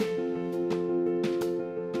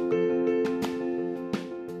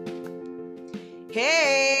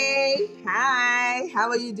Hey, hi, how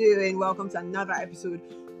are you doing? Welcome to another episode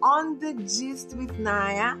on the Gist with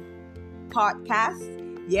Naya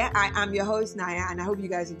podcast. Yeah, I am your host, Naya, and I hope you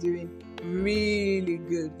guys are doing really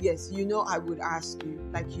good. Yes, you know I would ask you,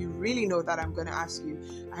 like you really know that I'm going to ask you.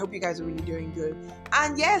 I hope you guys are really doing good.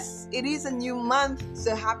 And yes, it is a new month,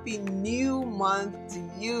 so happy new month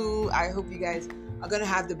to you. I hope you guys are going to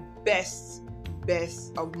have the best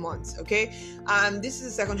of months. Okay, this is the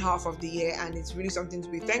second half of the year, and it's really something to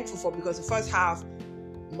be thankful for, because the first half,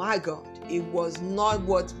 my God, it was not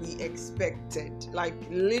what we expected, like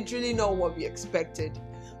literally not what we expected.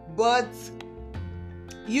 But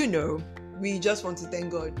you know, we just want to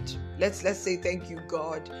thank God. Let's say thank you,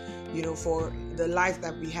 God, for the life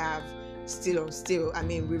that we have still. I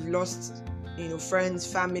mean, we've lost friends,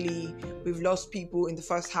 family, we've lost people in the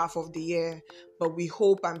first half of the year, but we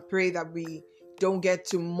hope and pray that we don't get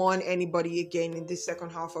to mourn anybody again in this second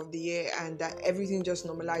half of the year, and that everything just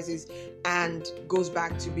normalizes and goes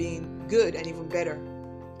back to being good and even better.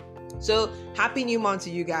 So happy new month to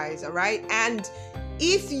you guys, all right? And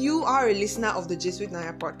if you are a listener of the Gist with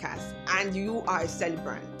Naya podcast and you are a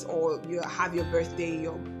celebrant, or you have your birthday,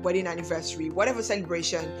 your wedding anniversary, whatever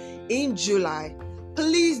celebration in July,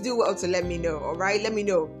 please do well to let me know, all right? Let me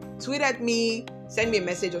know. Tweet at me, send me a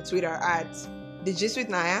message on Twitter at the Gist with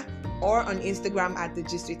Naya, or on Instagram at the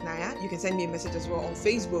Gist with Naya. You can send me a message as well on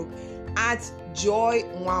Facebook at Joy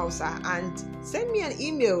Mwausa, and send me an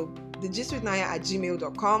email,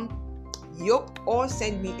 thegistwithnaya@gmail.com. Or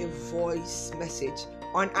send me a voice message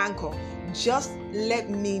on Anchor. Just let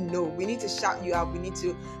me know. We need to shout you out. We need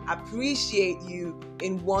to appreciate you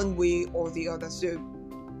in one way or the other. So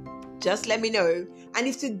just let me know. And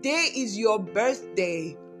if today is your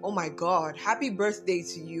birthday, oh my God, happy birthday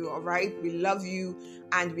to you, all right? We love you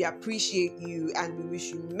and we appreciate you, and we wish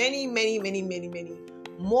you many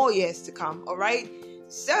more years to come, all right?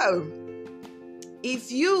 So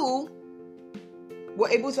if you were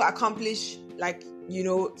able to accomplish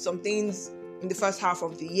some things in the first half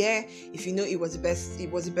of the year, if it was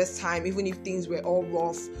the best time, even if things were all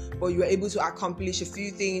rough, but you were able to accomplish a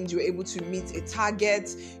few things, you were able to meet a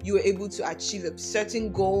target, you were able to achieve a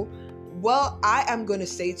certain goal, well, I am going to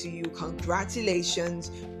say to you,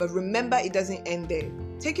 congratulations. But remember, it doesn't end there.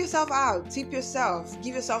 Take yourself out, tip yourself,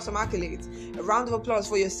 give yourself some accolades, a round of applause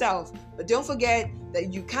for yourself. But don't forget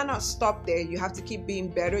that you cannot stop there. You have to keep being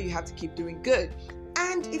better. You have to keep doing good.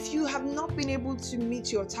 And if you have not been able to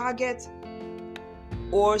meet your target,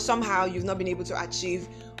 or somehow you've not been able to achieve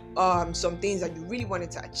some things that you really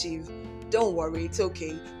wanted to achieve, don't worry, it's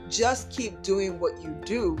okay. Just keep doing what you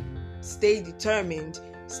do. Stay determined,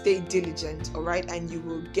 stay diligent, all right? And you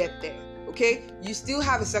will get there, okay? You still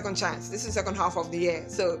have a second chance. This is the second half of the year.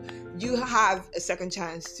 So you have a second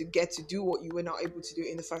chance to get to do what you were not able to do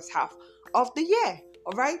in the first half of the year,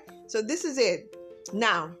 all right? So this is it.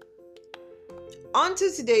 Now, on to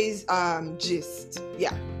today's gist.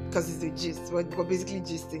 Yeah, because it's a gist. We're basically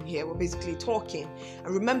gisting here. We're basically talking.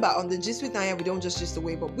 And remember, on the Gist with Naya, we don't just gist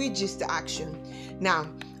away, but we gist to action. Now,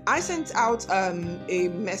 I sent out a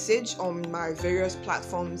message on my various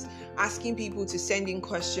platforms asking people to send in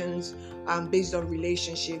questions based on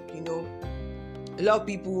relationship. A lot of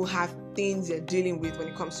people have things they're dealing with when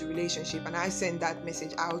it comes to relationship, and I sent that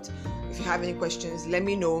message out. If you have any questions, let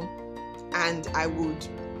me know, and I would,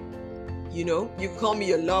 you can call me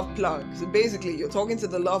your love plug. So basically, you're talking to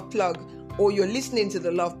the love plug, or you're listening to the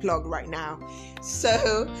love plug right now.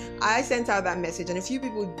 So I sent out that message, and a few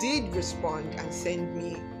people did respond and send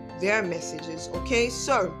me their messages. Okay,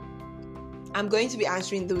 so I'm going to be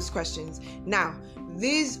answering those questions. Now,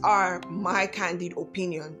 these are my candid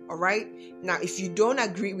opinion, all right? Now, if you don't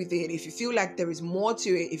agree with it, if you feel like there is more to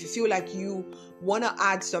it, if you feel like you want to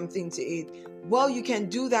add something to it, well, you can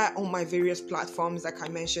do that on my various platforms like I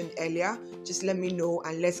mentioned earlier. Just let me know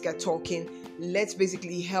and let's get talking. Let's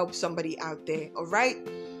basically help somebody out there, all right?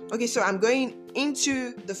 Okay, so I'm going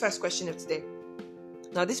into the first question of today.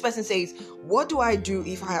 Now, this person says, what do I do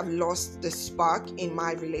if I have lost the spark in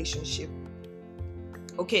my relationship?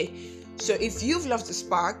 Okay, so if you've lost the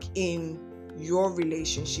spark in your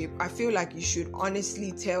relationship, I feel like you should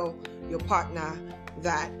honestly tell your partner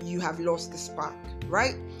that you have lost the spark,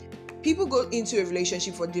 right? People go into a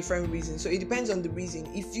relationship for different reasons, so it depends on the reason.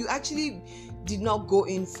 If you actually did not go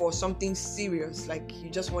in for something serious, like you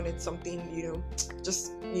just wanted something,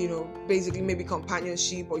 basically maybe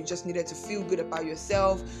companionship, or you just needed to feel good about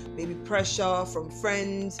yourself, maybe pressure from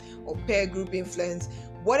friends or peer group influence,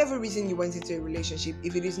 whatever reason you went into a relationship,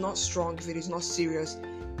 if it is not strong, if it is not serious,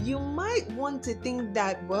 you might want to think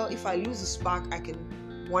that, well, if I lose a spark, I can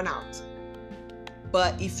one out.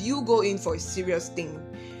 But if you go in for a serious thing,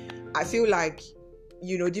 I feel like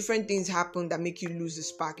different things happen that make you lose the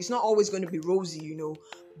spark. It's not always going to be rosy,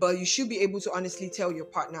 but you should be able to honestly tell your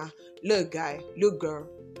partner, look guy, look girl,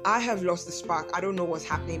 I have lost the spark. I don't know what's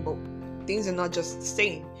happening, but things are not just the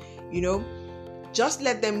same. Just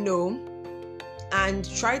let them know, and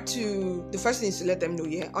the first thing is to let them know.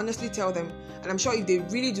 Honestly tell them, and I'm sure if they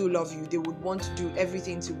really do love you, they would want to do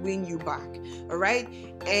everything to win you back. All right.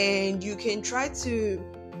 And you can try to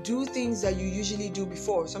do things that you usually do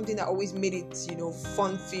before, something that always made it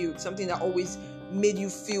fun filled, something that always made you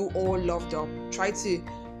feel all loved up. Try to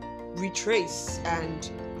retrace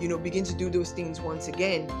and begin to do those things once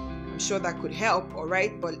again. I'm sure that could help. All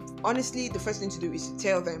right. But honestly, the first thing to do is to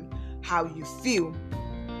tell them how you feel.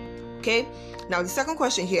 Okay. Now the second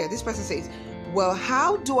question here, this person says, well,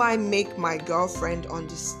 how do I make my girlfriend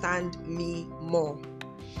understand me more?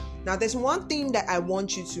 Now there's one thing that I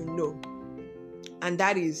want you to know, and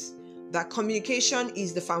that is that communication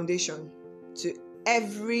is the foundation to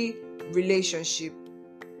every relationship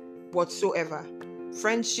whatsoever.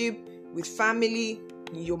 Friendship, with family,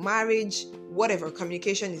 in your marriage, whatever.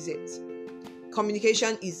 Communication is it.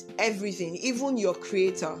 Communication is everything. Even your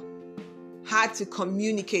creator had to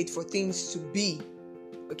communicate for things to be.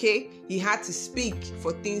 Okay? He had to speak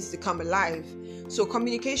for things to come alive. So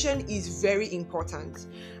communication is very important.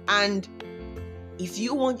 And if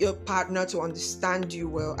you want your partner to understand you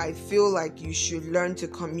well, I feel like you should learn to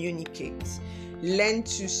communicate. Learn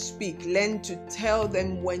to speak. Learn to tell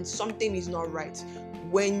them when something is not right.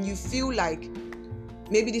 When you feel like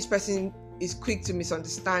maybe this person is quick to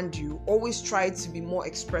misunderstand you, always try to be more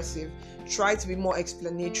expressive. Try to be more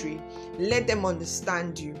explanatory. Let them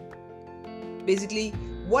understand you. Basically,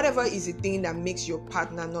 whatever is the thing that makes your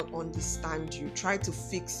partner not understand you, try to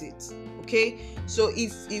fix it. Okay? So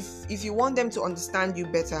if you want them to understand you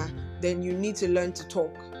better, then you need to learn to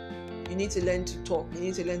talk. You need to learn to talk. You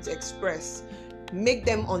need to learn to express. Make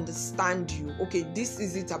them understand you. Okay, this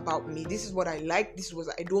is it about me. This is what I like. This is what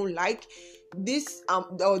I don't like. These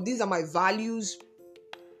are my values.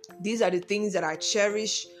 These are the things that I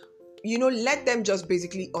cherish. Let them just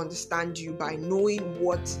basically understand you by knowing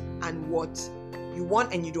what you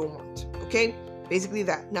want and you don't want. Okay? Basically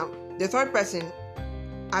that. Now, the third person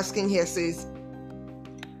asking here says,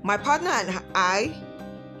 my partner and I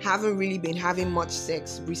haven't really been having much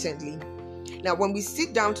sex recently. Now, when we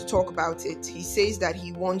sit down to talk about it, he says that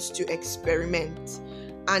he wants to experiment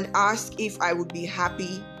and ask if I would be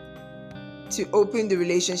happy to open the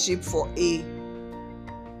relationship for a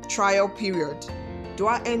trial period. Do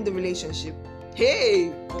I end the relationship?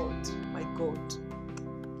 Hey, God, my God.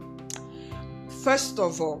 First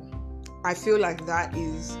of all, I feel like that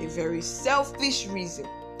is a very selfish reason.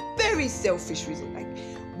 Very selfish reason. Like,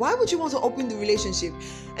 why would you want to open the relationship?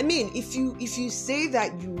 I mean, if you say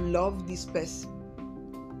that you love this person,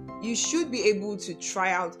 you should be able to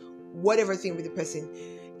try out whatever thing with the person.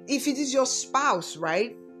 If it is your spouse,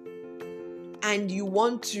 right? And you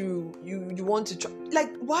want to try,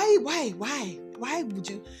 like, why would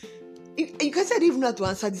you? You guys don't even know how to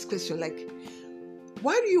answer this question. Like,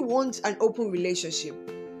 why do you want an open relationship?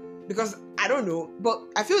 Because I don't know, but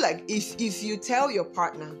I feel like if you tell your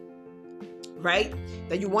partner, right,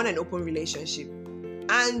 that you want an open relationship,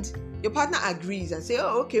 and your partner agrees and say,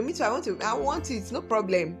 oh, okay, me too, I want it, no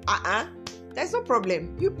problem. There's no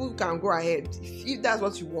problem. People can go ahead. If that's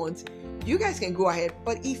what you want, you guys can go ahead.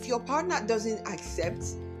 But if your partner doesn't accept,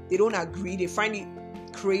 they don't agree, they find it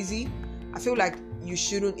crazy, I feel like you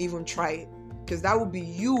shouldn't even try it, because that would be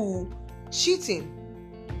you cheating,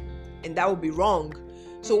 and that would be wrong.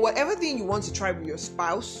 So whatever thing you want to try with your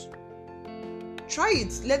spouse, try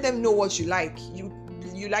it. Let them know what you like. You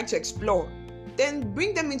like to explore. Then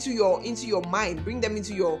bring them into your mind. Bring them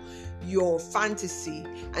into your fantasy,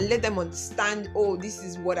 and let them understand. Oh, this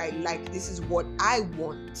is what I like. This is what I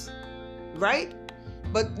want. Right?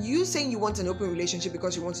 But you saying you want an open relationship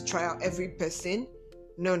because you want to try out every person,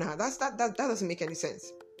 no, that doesn't make any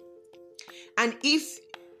sense. And if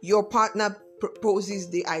your partner proposes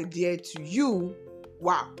the idea to you,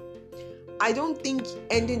 wow, I don't think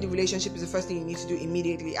ending the relationship is the first thing you need to do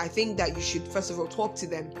immediately. I think that you should first of all talk to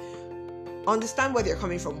them, understand where they're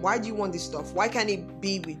coming from. Why do you want this stuff? Why can't it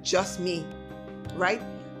be with just me? Right?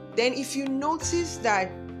 Then if you notice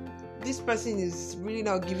that this person is really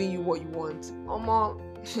not giving you what you want,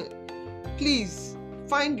 please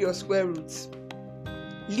find your square roots.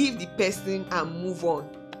 Leave the person and move on.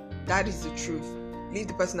 That is the truth. Leave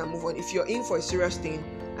the person and move on. If you're in for a serious thing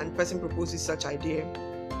and the person proposes such idea,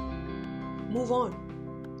 move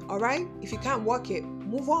on. All right? If you can't work it,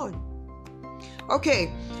 move on.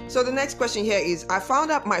 Okay, so the next question here is, I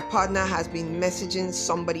found out my partner has been messaging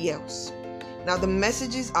somebody else. Now the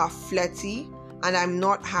messages are flirty and I'm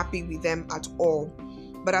not happy with them at all.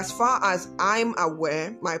 But as far as I'm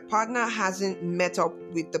aware, my partner hasn't met up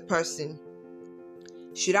with the person.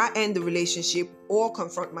 Should I end the relationship or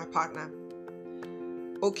confront my partner?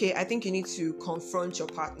 Okay, I think you need to confront your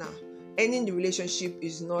partner. Ending the relationship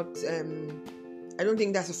is not, I don't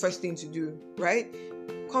think that's the first thing to do, right?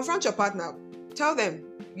 Confront your partner. Tell them,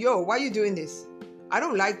 yo, why are you doing this? I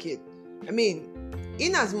don't like it. I mean,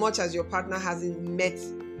 in as much as your partner hasn't met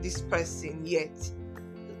this person yet,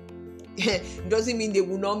 doesn't mean they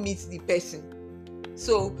will not meet the person.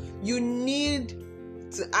 So you need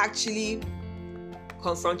to actually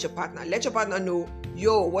confront your partner. Let your partner know,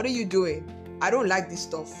 yo, what are you doing? I don't like this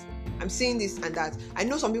stuff. I'm saying this and that. I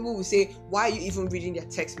know some people will say, why are you even reading their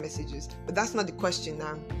text messages? But that's not the question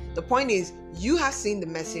now. The point is, you have seen the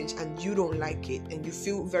message and you don't like it and you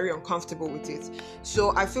feel very uncomfortable with it.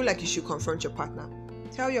 So I feel like you should confront your partner.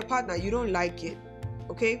 Tell your partner you don't like it.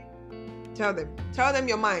 Okay? Tell them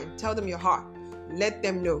your mind. Tell them your heart. Let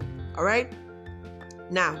them know. All right?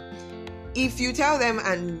 Now, if you tell them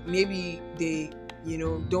and maybe they,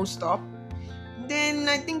 don't stop, then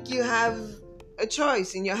I think you have a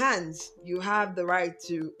choice in your hands. You have the right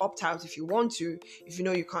to opt out if you want to, if you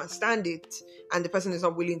know you can't stand it and the person is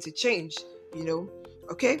not willing to change,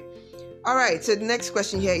 okay? All right, so the next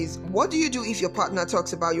question here is, what do you do if your partner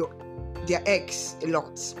talks about their ex a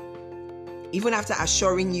lot, even after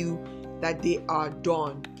assuring you that they are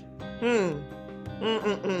done?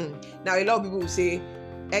 Now, a lot of people will say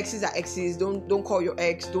exes are exes, don't call your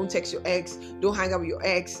ex, don't text your ex, don't hang out with your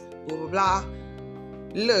ex, blah blah blah.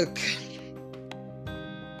 Look,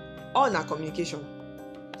 on our communication,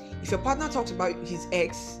 if your partner talks about his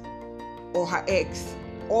ex or her ex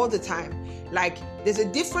all the time, like, there's a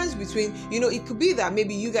difference between, it could be that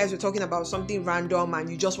maybe you guys were talking about something random and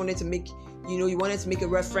you just wanted to make, you wanted to make a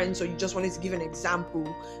reference or you just wanted to give an example.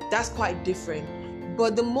 That's quite different.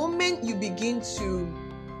 But the moment you begin to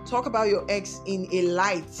talk about your ex in a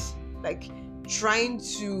light, like trying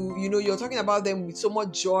to, you're talking about them with so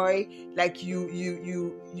much joy, like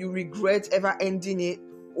you regret ever ending it,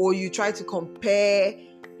 or you try to compare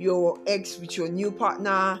your ex with your new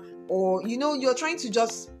partner, or you're trying to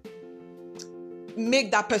just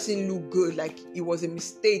make that person look good, like it was a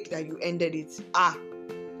mistake that you ended it.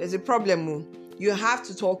 There's a problem. You have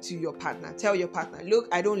to talk to your partner. Tell your partner, look,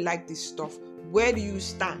 I don't like this stuff. Where do you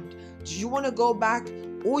stand? Do you want to go back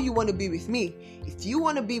or you want to be with me? If you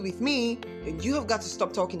want to be with me, then you have got to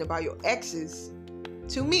stop talking about your exes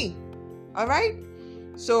to me. All right?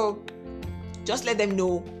 So just let them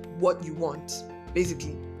know what you want.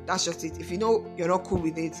 Basically, that's just it. If you know you're not cool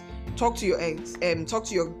with it, talk to your ex, talk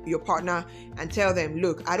to your partner and tell them,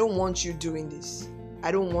 look, I don't want you doing this.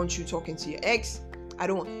 I don't want you talking to your ex.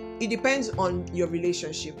 It depends on your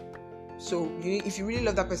relationship. So if you really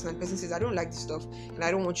love that person and the person says, I don't like this stuff and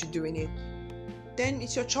I don't want you doing it, then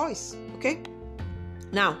it's your choice. Okay?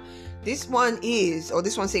 Now, this one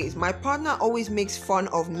says, my partner always makes fun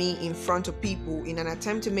of me in front of people in an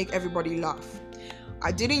attempt to make everybody laugh.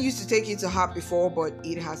 I didn't used to take it to heart before, but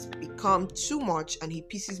it has become too much and he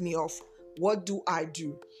pisses me off. What do I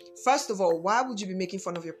do? First of all, why would you be making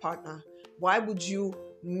fun of your partner? Why would you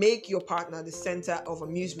make your partner the center of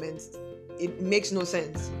amusement? It makes no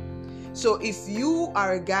sense. So if you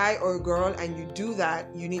are a guy or a girl and you do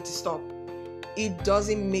that, you need to stop. It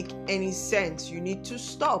doesn't make any sense. You need to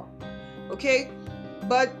stop. Okay?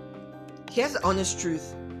 But here's the honest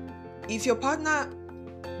truth. If your partner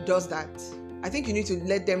does that, I think you need to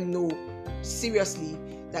let them know seriously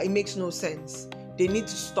that it makes no sense. They need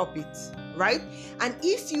to stop it, right? And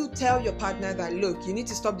if you tell your partner that, look, you need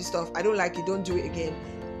to stop this stuff, I don't like it, don't do it again,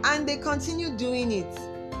 and they continue doing it,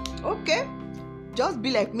 okay, just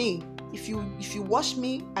be like me. If you wash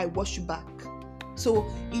me, I wash you back. So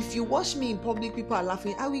if you wash me in public, people are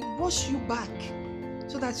laughing, I will wash you back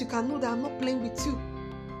so that you can know that I'm not playing with you.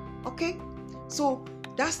 Okay? So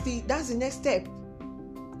that's the next step.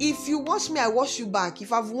 If you wash me, I wash you back.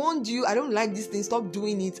 If I've warned you, I don't like this thing, stop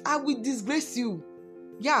doing it, I will disgrace you.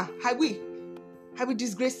 Yeah, I will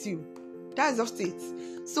disgrace you. That's just it.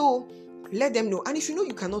 So let them know. And if you know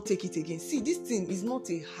you cannot take it again, see, this thing is not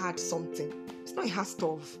a hard something. It's not a hard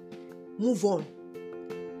stuff. Move on.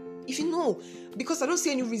 If you know, because I don't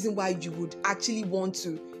see any reason why you would actually want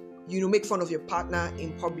to, make fun of your partner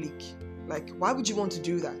in public. Like, why would you want to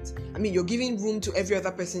do that? I mean, you're giving room to every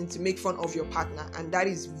other person to make fun of your partner, and that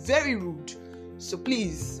is very rude. So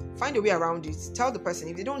please find a way around it. Tell the person,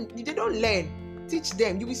 if they don't learn, teach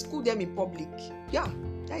them. You will school them in public. Yeah,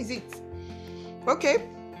 that is it. Okay.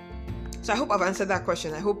 So I hope I've answered that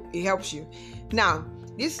question. I hope it helps you. Now,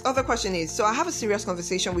 this other question is, so I have a serious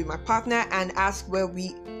conversation with my partner and ask where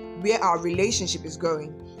we where our relationship is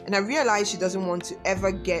going, and I realize she doesn't want to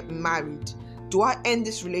ever get married. Do I end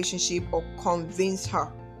this relationship or convince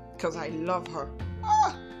her? Because I love her.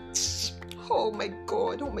 Oh my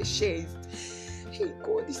God, oh my shades. Hey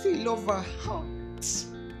God, you say love her.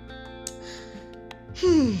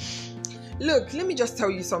 Look, let me just tell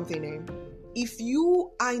you something. If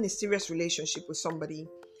you are in a serious relationship with somebody,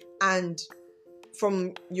 and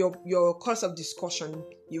from your course of discussion,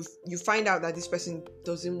 you find out that this person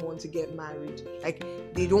doesn't want to get married, like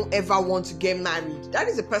they don't ever want to get married, that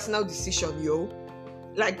is a personal decision, yo.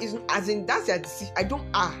 Like, it's, as in, that's their decision.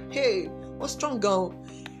 Hey, what's strong, girl?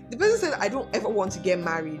 The person said, I don't ever want to get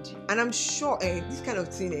married, and I'm sure this kind of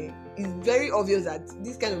thing is very obvious that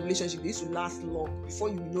this kind of relationship used to last long before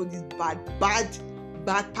you know these bad parts.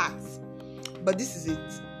 But this is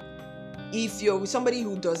it. If you're with somebody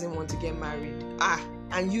who doesn't want to get married,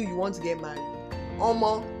 and you want to get married,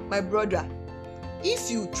 my brother,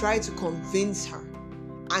 if you try to convince her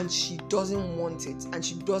and she doesn't want it and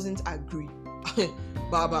she doesn't agree,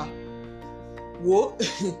 Baba, whoa,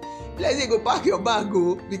 let's say go pack your bag,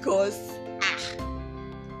 go, because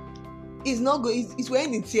it's not good. It's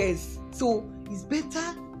wearing in tears. So it's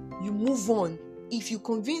better you move on. If you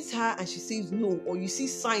convince her and she says no, or you see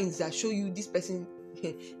signs that show you this person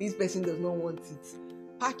does not want it,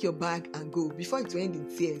 pack your bag and go before it will end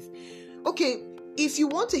in tears. Okay, if you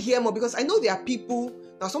want to hear more, because I know there are people,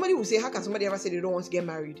 now somebody will say, how can somebody ever say they don't want to get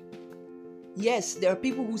married? Yes, there are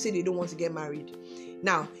people who say they don't want to get married.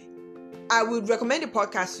 Now, I would recommend a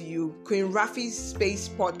podcast to you, Queen Rafi's Space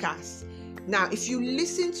Podcast. Now, if you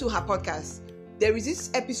listen to her podcast, there is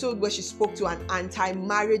this episode where she spoke to an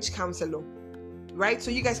anti-marriage counselor, right?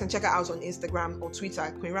 So you guys can check her out on Instagram or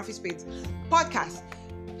Twitter, Queen Rafi's Space Podcast.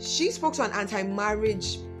 She spoke to an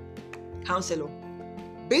anti-marriage counselor.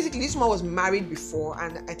 Basically, this woman was married before,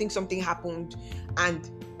 and I think something happened, and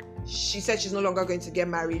she said she's no longer going to get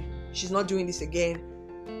married. She's not doing this again.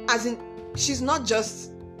 As in, she's not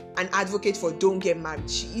just an advocate for don't get married.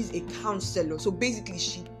 She is a counselor. So basically,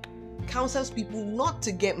 she counsels people not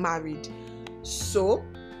to get married. So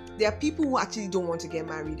there are people who actually don't want to get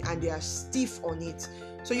married and they are stiff on it.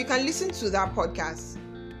 So you can listen to that podcast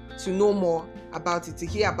to know more about it, to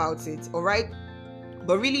hear about it, all right?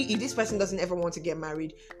 But really, if this person doesn't ever want to get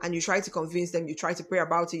married and you try to convince them, you try to pray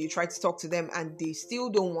about it, you try to talk to them and they still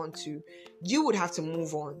don't want to, you would have to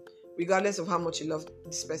move on. Regardless of how much you love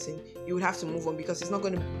this person, you would have to move on, because it's not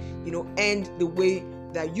going to, end the way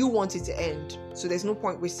that you want it to end. So there's no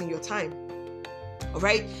point wasting your time. All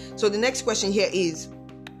right. So the next question here is,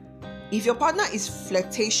 if your partner is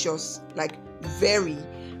flirtatious, like very,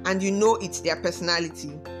 and you know it's their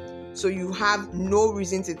personality, so you have no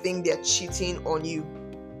reason to think they're cheating on you,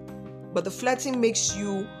 but the flirting makes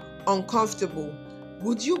you uncomfortable,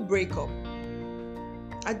 would you break up?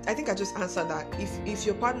 I think I just answered that. If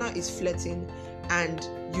your partner is flirting and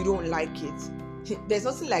you don't like it, there's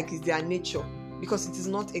nothing like it's their nature, because it is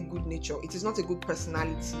not a good nature. It is not a good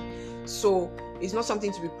personality. So it's not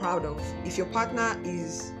something to be proud of. If your partner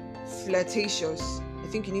is flirtatious, I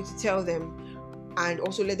think you need to tell them and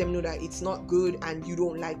also let them know that it's not good and you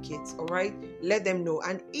don't like it. All right? Let them know.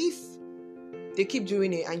 And if they keep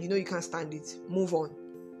doing it and you know you can't stand it, move on.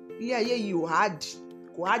 Yeah, you hard.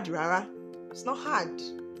 Go hard, Rara. It's not hard.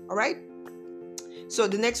 All right? So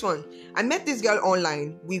the next one. I met this girl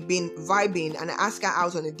online. We've been vibing and I asked her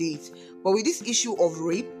out on a date. But with this issue of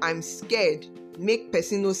rape, I'm scared. Make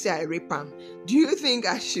person no say I rape am. Do you think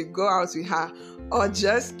I should go out with her or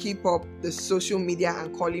just keep up the social media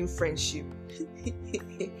and call him friendship?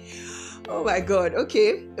 Oh my God.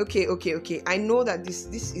 Okay. I know that this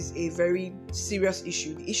is a very serious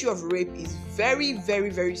issue. The issue of rape is very, very,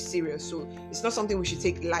 very serious. So it's not something we should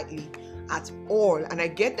take lightly at all. And I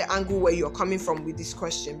get the angle where you're coming from with this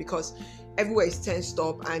question, because everywhere is tensed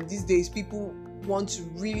up, and these days people want to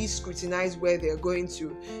really scrutinize where they're going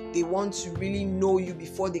to. They want to really know you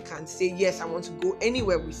before they can say, yes, I want to go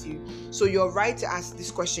anywhere with you. So you're right to ask this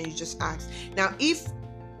question you just asked. Now, if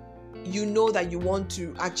you know that you want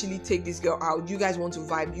to actually take this girl out, you guys want to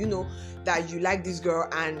vibe, you know that you like this girl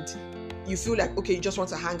and you feel like, okay, you just want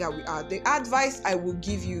to hang out with her, the advice I will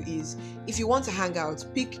give you is, if you want to hang out,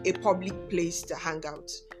 pick a public place to hang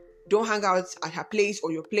out. Don't hang out at her place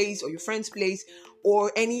or your friend's place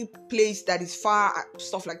or any place that is far,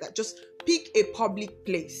 stuff like that. Just pick a public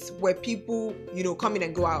place where people, come in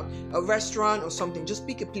and go out, a restaurant or something. Just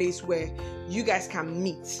pick a place where you guys can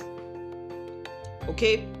meet.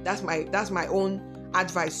 Okay, that's my own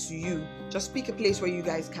advice to you. Just pick a place where you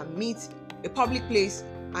guys can meet, a public place,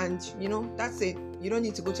 and that's it. You don't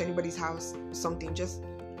need to go to anybody's house or something. Just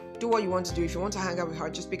do what you want to do. If you want to hang out with her,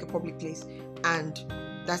 just pick a public place and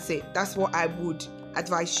That's it. That's what I would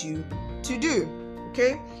advise you to do.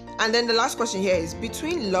 Okay. And then the last question here is,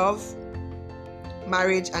 between love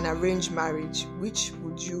marriage and arranged marriage, which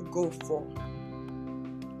would you go for?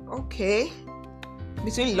 Okay.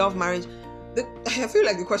 Between love marriage, I feel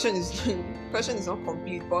like the question is not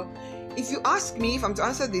complete, but if you ask me, if I'm to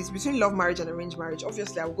answer this, between love marriage and arranged marriage,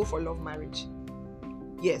 obviously I will go for love marriage.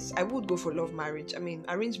 Yes, I would go for love marriage. I mean,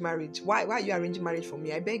 arranged marriage. Why are you arranging marriage for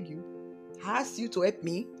me? I beg you. I asked you to help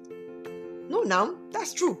me. No, now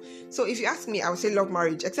that's true. So if you ask me, I would say love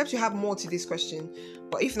marriage, except you have more to this question.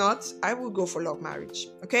 But if not, I will go for love marriage.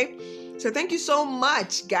 Okay. So thank you so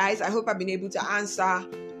much, guys. I hope I've been able to answer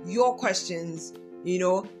your questions,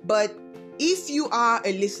 but if you are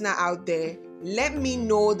a listener out there, let me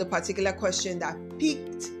know the particular question that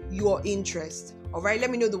piqued your interest. All right. Let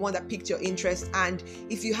me know the one that piqued your interest. And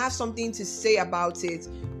if you have something to say about it,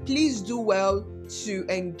 please do well to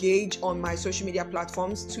engage on my social media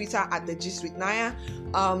platforms: Twitter at The Gist with Naya,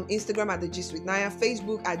 Instagram at The Gist with Naya,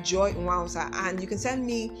 Facebook at Joy Nwansa, and you can send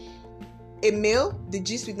me a mail,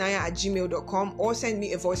 thegistwithnaya@gmail.com, or send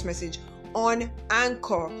me a voice message on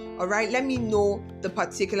Anchor. All right, let me know the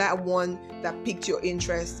particular one that piqued your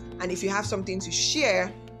interest, and if you have something to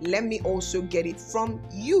share, let me also get it from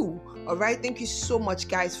you. All right, thank you so much,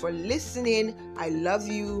 guys, for listening. I love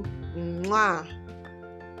you. Mwah.